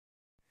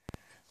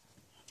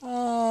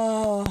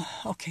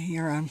Okay,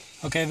 you're on.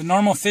 Okay, the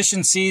normal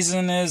fishing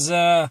season is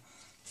the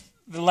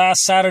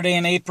last Saturday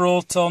in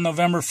April till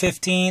November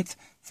 15th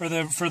for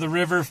the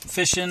river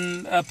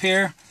fishing up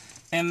here.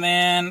 And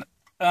then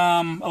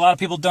a lot of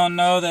people don't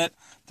know that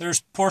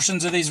there's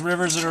portions of these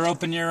rivers that are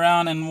open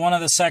year-round, and one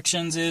of the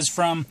sections is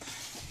from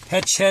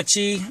Hetch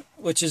Hetchy,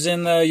 which is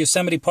in the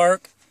Yosemite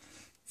Park,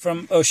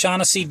 from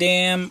O'Shaughnessy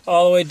Dam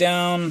all the way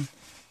down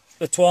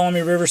the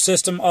Tuolumne River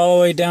system, all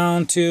the way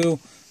down to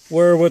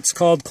what's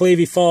called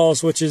Clavey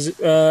Falls, which is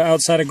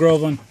outside of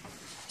Groveland.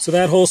 So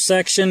that whole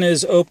section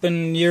is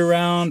open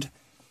year-round,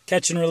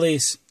 catch and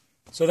release.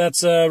 So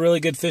that's really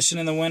good fishing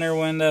in the winter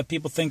when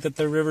people think that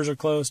the rivers are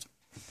closed.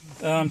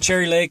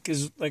 Cherry Lake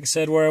is, like I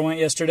said, where I went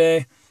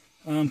yesterday.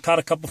 Caught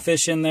a couple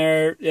fish in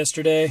there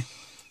yesterday,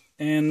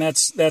 and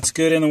that's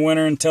good in the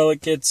winter until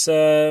it gets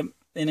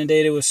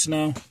inundated with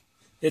snow.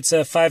 It's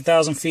a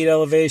 5,000 feet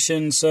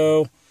elevation,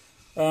 so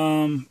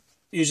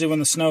usually when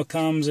the snow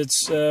comes,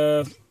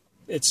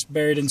 it's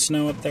buried in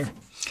snow up there.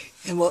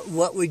 And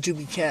what would you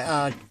be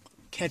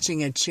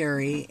catching at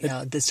Cherry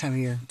this time of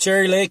year?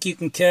 Cherry Lake, you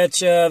can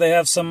catch. They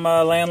have some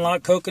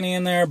landlocked kokanee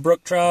in there,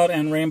 brook trout,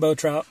 and rainbow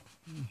trout.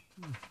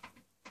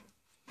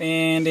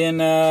 And in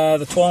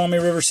the Tuolumne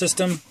River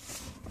system,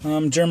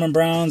 German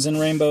browns and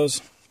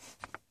rainbows.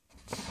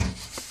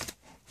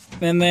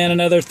 And then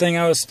another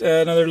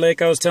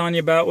lake I was telling you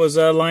about was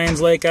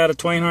Lions Lake out of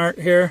Twainhart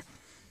here.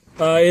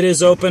 It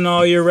is open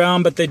all year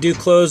round, but they do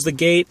close the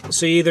gate,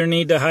 so you either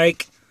need to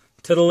hike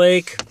to the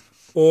lake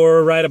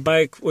or ride a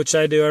bike, which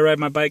I do. I ride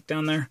my bike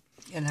down there.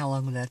 And how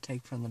long would that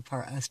take from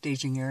the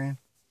staging area?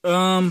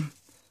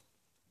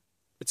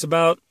 It's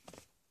about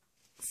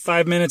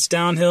 5 minutes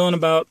downhill and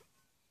about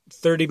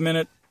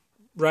 30-minute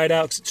ride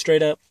out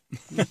straight up.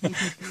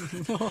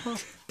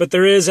 But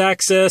there is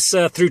access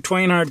through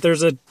Twainhart.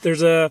 There's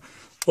a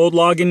old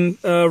logging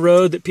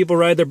road that people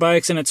ride their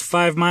bikes, and it's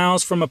 5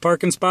 miles from a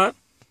parking spot.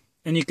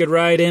 And you could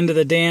ride into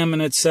the dam,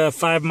 and it's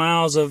 5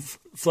 miles of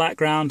flat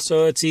ground,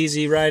 so it's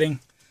easy riding.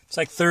 It's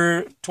like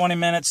 20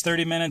 minutes,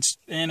 30 minutes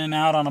in and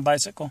out on a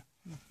bicycle.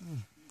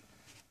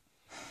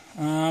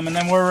 And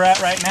then where we're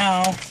at right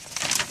now,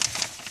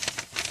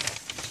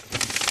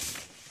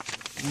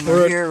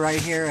 we're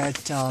right here at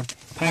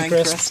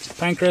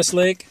Pinecrest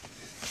Lake.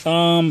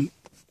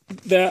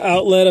 The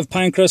outlet of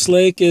Pinecrest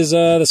Lake is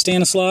the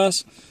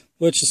Stanislaus,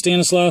 which the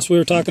Stanislaus we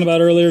were talking about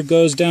earlier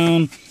goes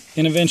down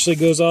and eventually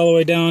goes all the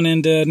way down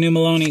into New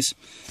Maloney's.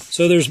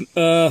 So there's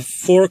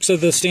forks of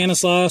the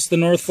Stanislaus, the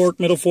North Fork,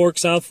 Middle Fork,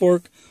 South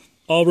Fork,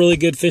 all really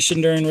good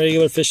fishing during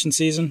regular fishing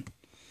season.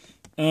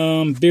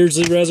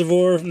 Beardsley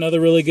Reservoir, another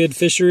really good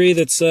fishery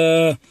that's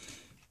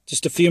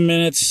just a few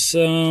minutes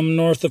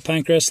north of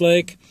Pinecrest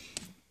Lake.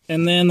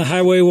 And then the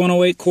Highway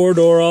 108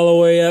 corridor all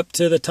the way up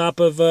to the top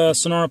of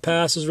Sonora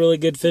Pass is really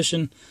good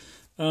fishing.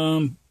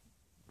 From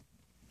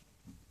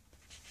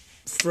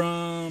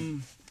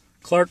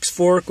Clark's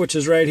Fork, which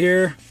is right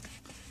here,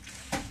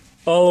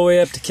 all the way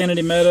up to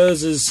Kennedy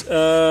Meadows is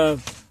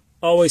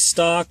always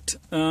stocked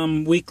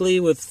weekly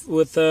with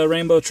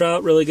rainbow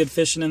trout. Really good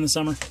fishing in the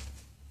summer.